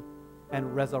Calvary,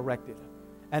 and resurrected.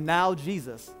 And now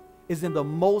Jesus is in the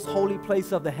most holy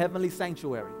place of the heavenly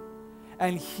sanctuary.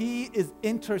 And he is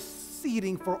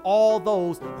interceding for all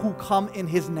those who come in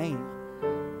his name.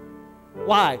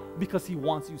 Why? Because he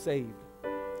wants you saved.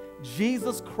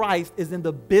 Jesus Christ is in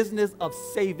the business of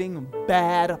saving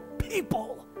bad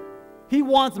people. He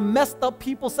wants messed up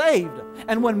people saved.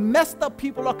 And when messed up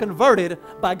people are converted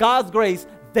by God's grace,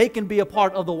 they can be a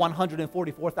part of the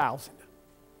 144,000.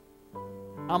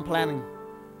 I'm planning.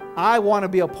 I want to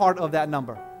be a part of that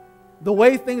number. The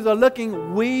way things are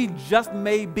looking, we just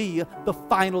may be the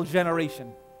final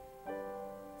generation.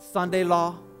 Sunday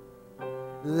law,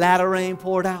 latter rain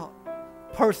poured out,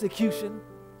 persecution.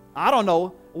 I don't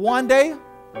know. One day,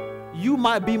 you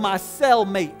might be my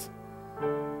cellmate.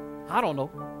 I don't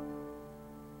know.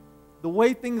 The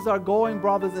way things are going,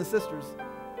 brothers and sisters,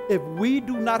 if we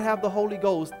do not have the Holy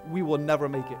Ghost, we will never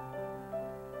make it.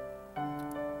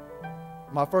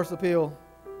 My first appeal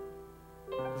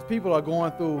is people are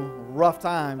going through rough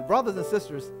times. Brothers and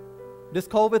sisters, this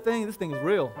COVID thing, this thing is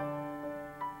real.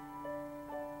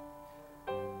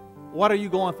 What are you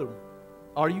going through?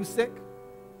 Are you sick?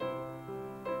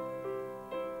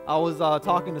 I was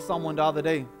talking to someone the other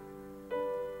day.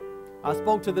 I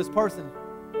spoke to this person.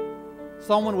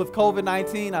 Someone with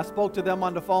COVID-19, I spoke to them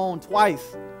on the phone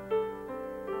twice.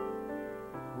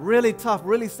 Really tough,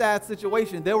 really sad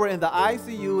situation. They were in the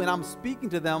ICU and I'm speaking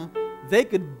to them. They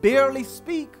could barely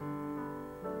speak.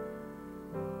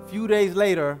 A few days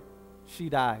later, she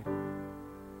died.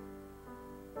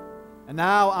 And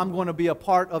now I'm going to be a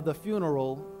part of the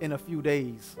funeral in a few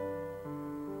days.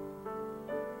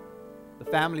 The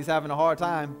family's having a hard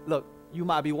time. Look, you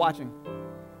might be watching.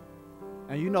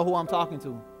 And you know who I'm talking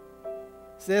to.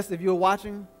 Sis, if you're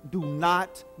watching, do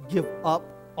not give up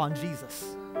on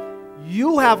Jesus.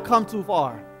 You have come too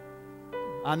far.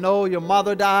 I know your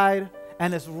mother died,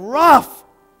 and it's rough.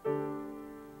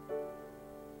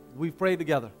 We've prayed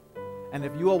together. And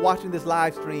if you are watching this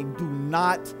live stream, do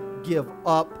not give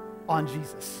up on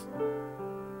Jesus.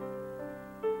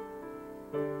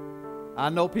 I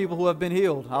know people who have been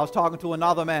healed. I was talking to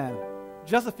another man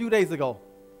just a few days ago.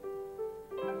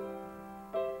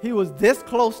 He was this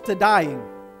close to dying,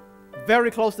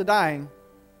 very close to dying,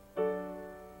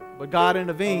 but God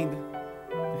intervened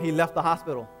and he left the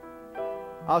hospital.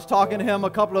 I was talking to him a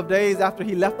couple of days after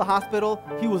he left the hospital.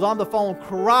 He was on the phone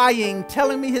crying,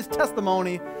 telling me his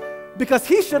testimony because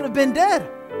he should have been dead.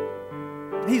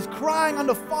 He's crying on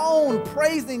the phone,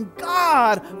 praising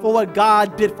God for what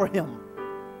God did for him.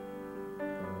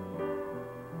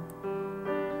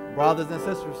 Brothers and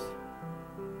sisters,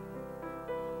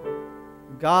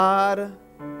 God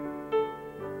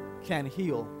can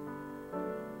heal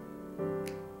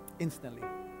instantly.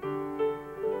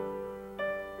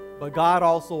 But God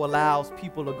also allows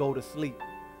people to go to sleep.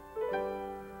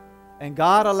 And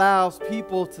God allows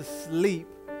people to sleep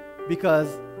because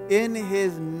in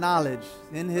his knowledge,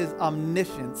 in his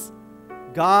omniscience,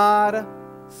 God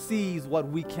sees what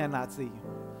we cannot see.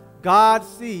 God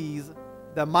sees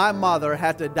that my mother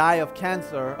had to die of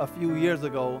cancer a few years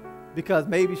ago because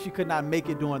maybe she could not make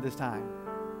it during this time.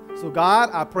 So God,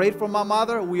 I prayed for my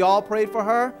mother. We all prayed for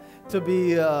her to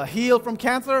be healed from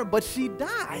cancer, but she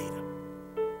died.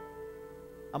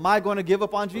 Am I going to give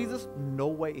up on Jesus? No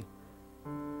way.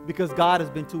 Because God has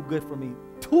been too good for me,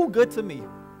 too good to me.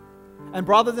 And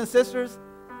brothers and sisters,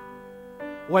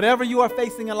 whatever you are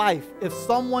facing in life, if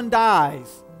someone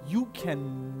dies, you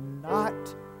cannot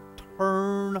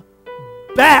turn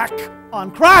back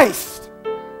on Christ.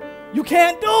 You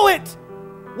can't do it.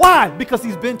 Why? Because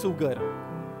he's been too good.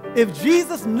 If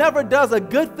Jesus never does a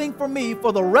good thing for me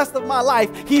for the rest of my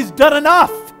life, he's done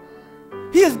enough.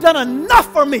 He has done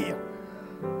enough for me.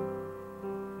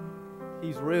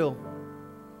 He's real.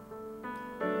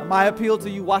 And my appeal to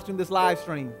you watching this live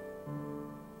stream,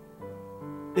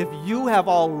 if you have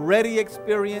already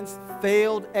experienced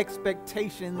failed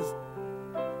expectations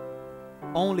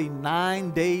only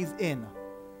 9 days in,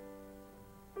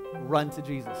 run to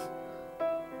Jesus.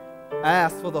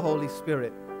 Ask for the Holy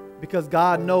Spirit, because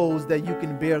God knows that you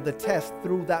can bear the test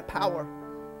through that power.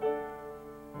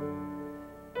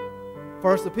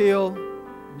 First appeal,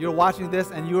 you're watching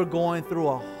this and you're going through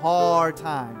a hard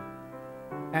time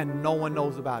and no one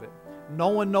knows about it. No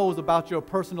one knows about your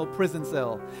personal prison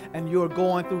cell, and you're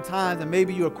going through times and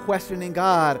maybe you're questioning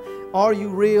God. Are you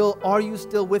real? Are you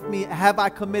still with me? Have I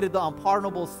committed the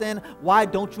unpardonable sin? Why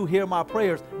don't you hear my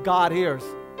prayers? God hears.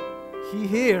 He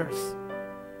hears.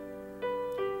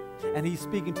 And he's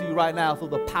speaking to you right now through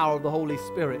the power of the Holy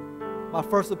Spirit. My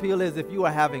first appeal is, if you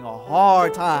are having a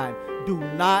hard time, do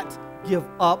not give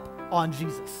up on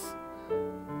Jesus.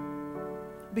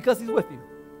 Because he's with you,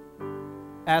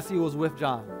 as he was with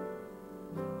John.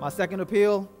 My second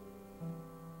appeal,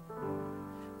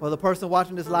 for the person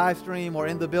watching this live stream or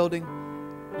in the building,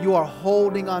 you are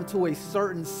holding on to a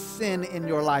certain sin in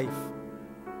your life.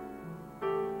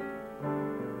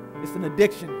 It's an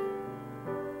addiction.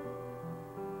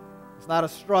 It's not a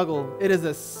struggle. It is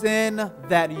a sin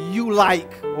that you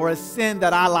like, or a sin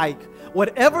that I like.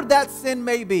 Whatever that sin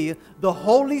may be, the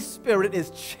Holy Spirit is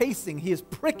chasing. He is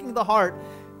pricking the heart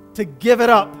to give it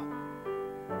up.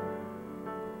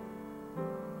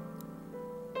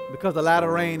 Because the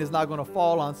latter rain is not going to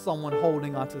fall on someone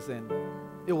holding on to sin.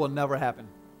 It will never happen.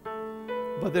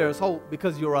 But there is hope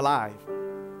because you're alive.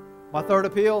 My third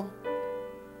appeal,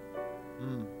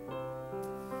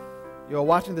 you're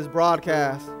watching this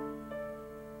broadcast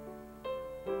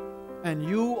and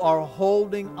you are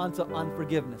holding onto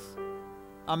unforgiveness.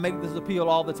 I make this appeal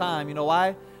all the time. You know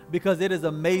why? Because it is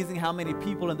amazing how many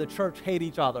people in the church hate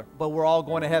each other, but we're all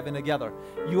going to heaven together.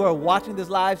 You are watching this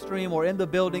live stream or in the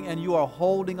building and you are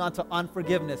holding on to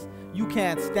unforgiveness. You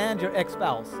can't stand your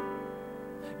ex-spouse.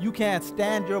 You can't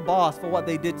stand your boss for what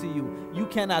they did to you. You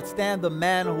cannot stand the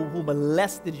man who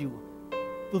molested you.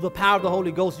 Through the power of the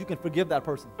Holy Ghost, you can forgive that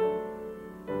person.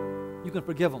 You can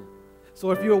forgive them.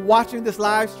 So if you're watching this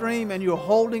live stream and you're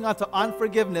holding on to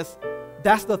unforgiveness,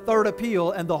 that's the third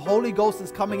appeal, and the Holy Ghost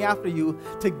is coming after you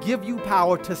to give you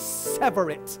power to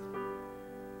sever it.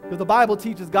 Because the Bible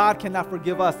teaches God cannot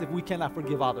forgive us if we cannot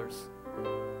forgive others.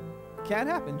 Can't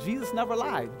happen. Jesus never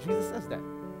lied. Jesus says that.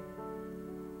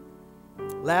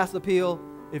 Last appeal,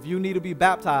 if you need to be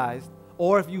baptized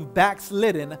or if you've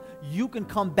backslidden, you can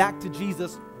come back to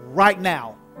Jesus right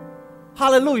now.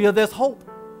 Hallelujah, there's hope.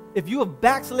 If you have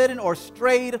backslidden or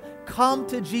strayed, come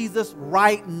to Jesus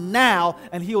right now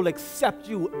and he will accept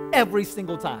you every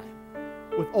single time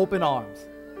with open arms.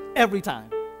 Every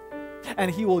time. And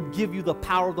he will give you the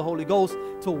power of the Holy Ghost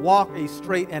to walk a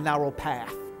straight and narrow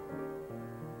path.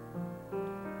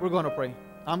 We're going to pray.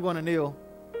 I'm going to kneel.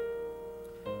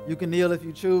 You can kneel if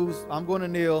you choose. I'm going to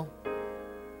kneel.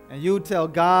 And you tell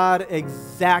God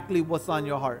exactly what's on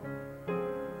your heart.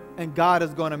 And God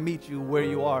is going to meet you where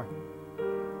you are.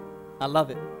 I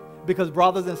love it. Because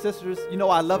brothers and sisters, you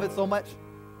know I love it so much?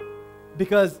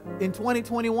 Because in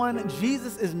 2021,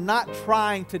 Jesus is not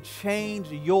trying to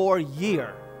change your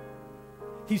year.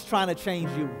 He's trying to change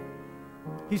you.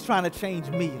 He's trying to change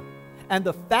me. And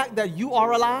the fact that you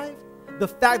are alive, the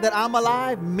fact that I'm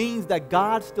alive, means that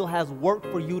God still has work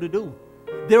for you to do.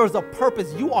 There is a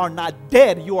purpose. You are not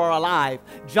dead. You are alive.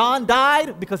 John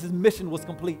died because his mission was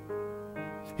complete.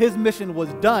 His mission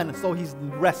was done, so he's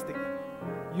resting.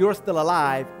 You're still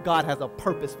alive. God has a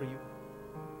purpose for you.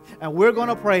 And we're going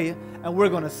to pray and we're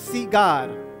going to seek God,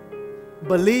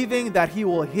 believing that he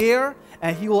will hear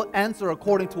and he will answer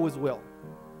according to his will.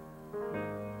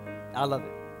 I love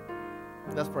it.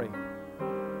 Let's pray.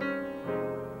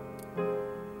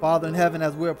 Father in heaven,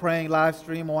 as we're praying live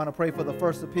stream, I want to pray for the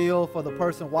first appeal for the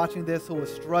person watching this who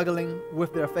is struggling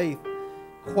with their faith,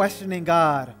 questioning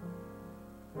God.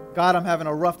 God, I'm having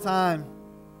a rough time.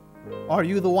 Are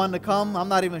you the one to come? I'm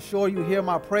not even sure you hear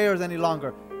my prayers any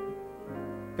longer.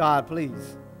 God,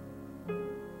 please.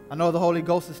 I know the Holy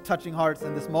Ghost is touching hearts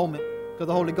in this moment because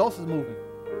the Holy Ghost is moving.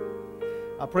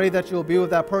 I pray that you'll be with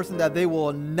that person, that they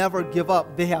will never give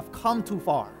up. They have come too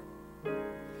far.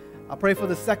 I pray for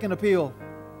the second appeal.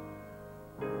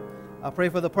 I pray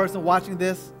for the person watching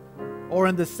this or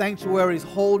in the sanctuaries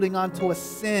holding on to a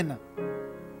sin.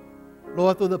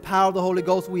 Lord, through the power of the Holy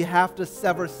Ghost, we have to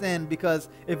sever sin, because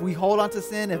if we hold on to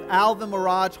sin, if Alvin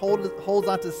Maragh holds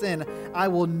on to sin, I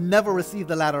will never receive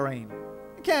the latter rain.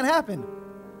 It can't happen.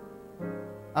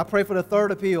 I pray for the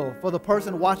third appeal, for the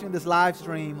person watching this live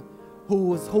stream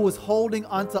who is holding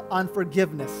on to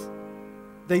unforgiveness.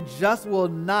 They just will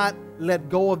not let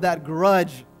go of that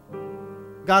grudge.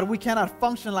 God, we cannot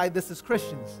function like this as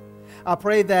Christians. I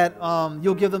pray that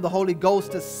you'll give them the Holy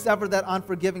Ghost to sever that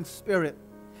unforgiving spirit.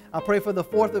 I pray for the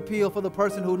fourth appeal, for the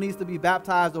person who needs to be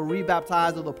baptized or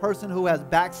rebaptized, or the person who has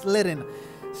backslidden,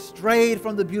 strayed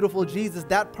from the beautiful Jesus.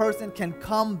 That person can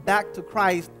come back to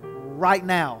Christ right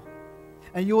now,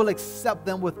 and you will accept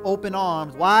them with open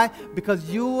arms. Why? Because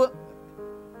you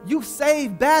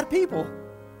save bad people.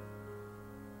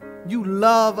 You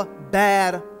love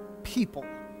bad people.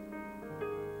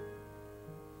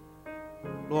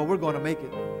 Lord, we're going to make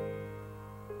it.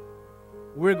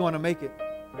 We're going to make it.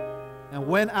 And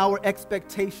when our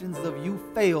expectations of you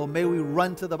fail, may we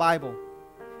run to the Bible.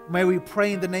 May we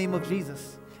pray in the name of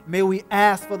Jesus. May we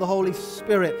ask for the Holy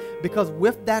Spirit, because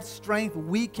with that strength,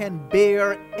 we can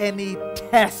bear any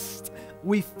test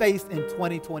we face in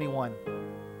 2021.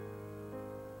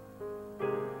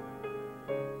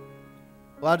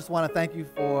 Well, I just want to thank you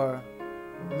for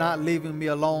not leaving me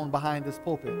alone behind this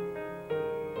pulpit.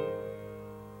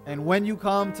 And when you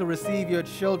come to receive your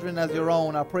children as your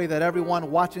own, I pray that everyone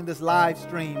watching this live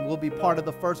stream will be part of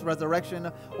the first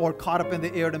resurrection or caught up in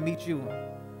the air to meet you.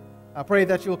 I pray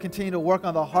that you will continue to work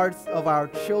on the hearts of our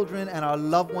children and our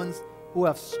loved ones who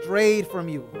have strayed from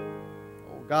you.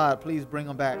 Oh God, please bring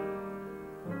them back.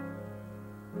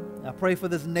 I pray for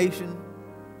this nation.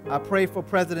 I pray for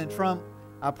President Trump.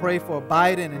 I pray for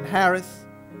Biden and Harris,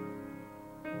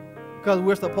 because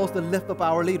we're supposed to lift up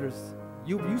our leaders.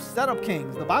 You set up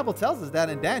kings. The Bible tells us that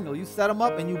in Daniel. You set them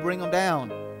up and you bring them down.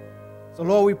 So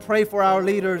Lord, we pray for our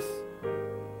leaders,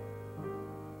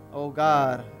 oh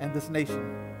God, and this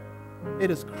nation.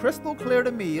 It is crystal clear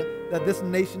to me that this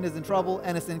nation is in trouble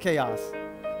and it's in chaos.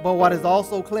 But what is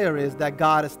also clear is that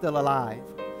God is still alive.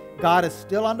 God is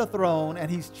still on the throne,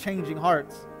 and he's changing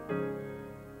hearts.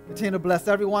 Continue to bless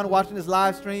everyone watching this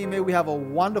live stream. May we have a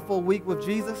wonderful week with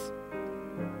Jesus.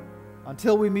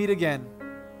 Until we meet again,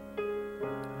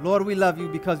 Lord, we love you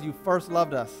because you first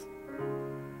loved us.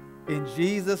 In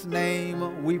Jesus'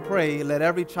 name we pray. Let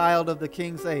every child of the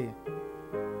King say,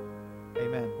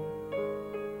 amen.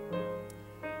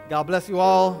 God bless you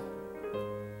all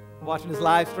watching this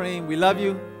live stream. We love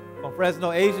you from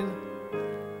Fresno Asian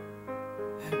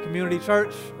Community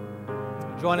Church.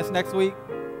 Join us next week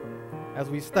as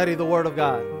we study the Word of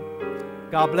God.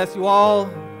 God bless you all,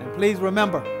 and please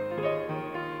remember,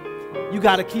 you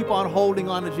got to keep on holding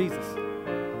on to Jesus.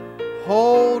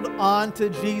 Hold on to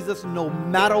Jesus no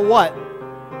matter what,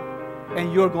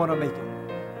 and you're going to make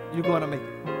it. You're going to make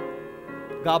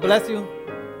it. God bless you.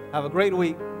 Have a great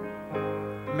week.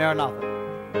 Maranatha.